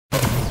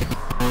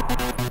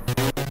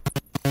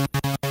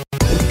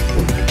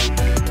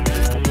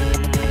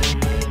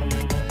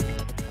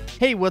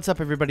Hey, what's up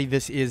everybody?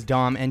 This is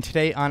Dom, and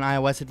today on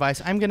iOS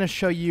Advice, I'm going to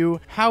show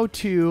you how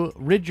to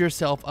rid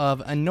yourself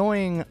of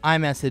annoying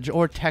iMessage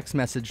or text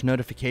message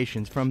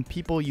notifications from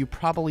people you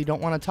probably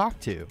don't want to talk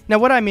to. Now,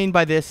 what I mean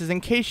by this is in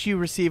case you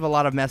receive a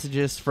lot of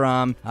messages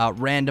from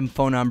random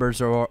phone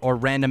numbers or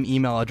random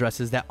email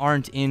addresses that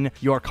aren't in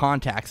your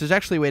contacts, there's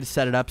actually a way to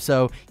set it up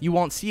so you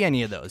won't see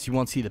any of those. You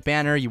won't see the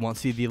banner, you won't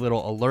see the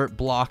little alert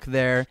block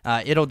there.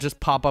 It'll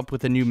just pop up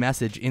with a new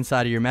message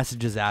inside of your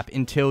Messages app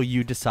until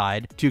you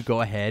decide to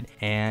go ahead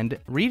and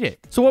read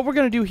it. So what we're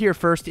going to do here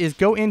first is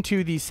go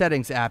into the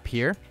Settings app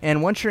here,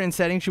 and once you're in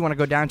Settings, you want to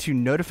go down to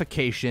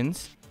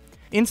Notifications.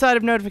 Inside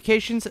of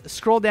Notifications,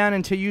 scroll down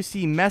until you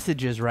see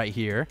Messages right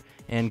here,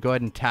 and go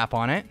ahead and tap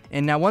on it.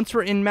 And now once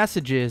we're in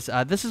Messages,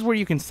 this is where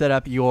you can set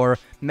up your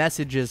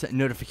Messages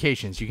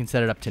notifications. You can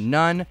set it up to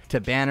none, to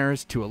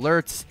banners, to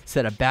alerts,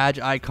 set a badge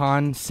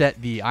icon,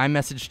 set the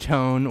iMessage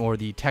tone or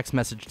the text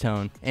message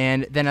tone.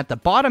 And then at the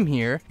bottom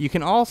here, you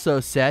can also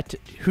set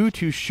who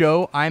to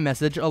show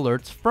iMessage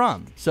alerts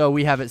from. So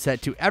we have it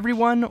set to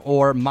everyone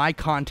or my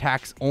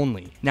contacts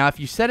only. Now if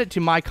you set it to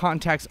my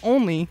contacts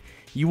only,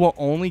 you will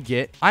only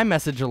get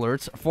iMessage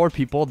alerts for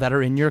people that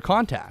are in your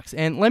contacts.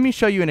 And let me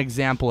show you an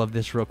example of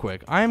this real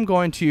quick. I am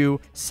going to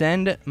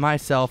send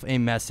myself a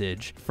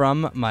message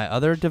from my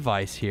other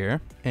device here,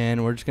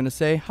 and we're just going to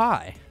say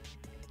hi.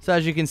 So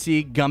as you can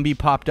see, Gumby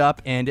popped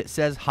up and it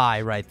says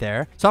hi right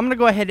there. So I'm going to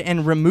go ahead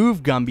and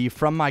remove Gumby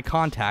from my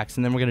contacts,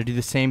 and then we're going to do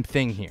the same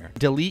thing here.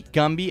 Delete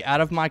Gumby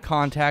out of my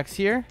contacts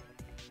here.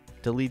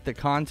 Delete the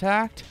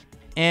contact.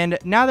 And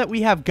now that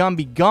we have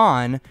Gumby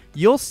gone,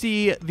 you'll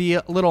see the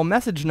little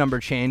message number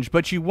change,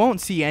 but you won't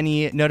see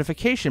any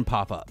notification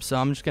pop up. So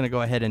I'm just going to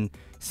go ahead and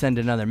send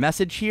another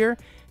message here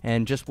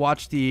and just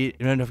watch the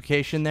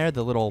notification there,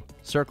 the little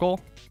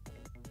circle.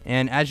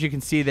 And as you can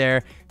see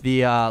there,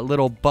 the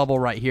little bubble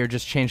right here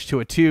just changed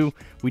to a 2.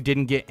 We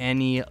didn't get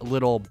any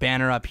little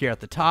banner up here at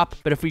the top.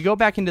 But if we go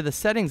back into the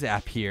Settings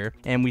app here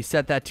and we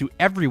set that to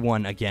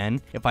everyone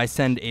again, if I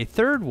send a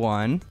third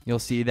one, you'll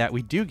see that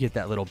we do get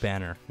that little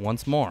banner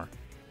once more.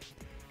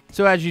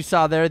 So as you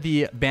saw there,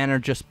 the banner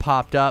just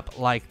popped up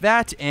like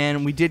that,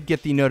 and we did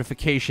get the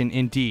notification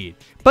indeed.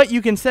 But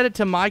you can set it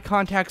to my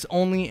contacts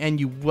only, and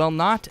you will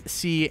not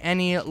see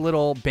any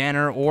little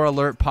banner or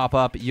alert pop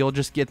up. You'll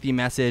just get the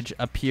message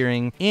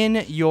appearing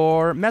in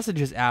your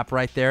Messages app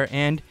right there,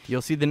 and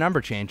you'll see the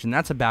number change, and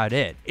that's about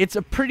it. It's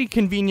a pretty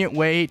convenient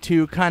way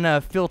to kind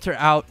of filter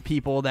out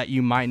people that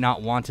you might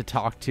not want to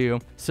talk to.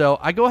 So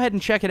I go ahead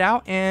and check it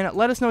out, and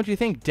let us know what you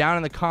think down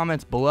in the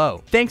comments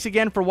below. Thanks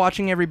again for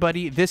watching,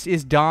 everybody. This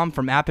is Dom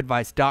from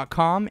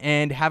appadvice.com,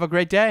 and have a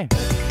great day.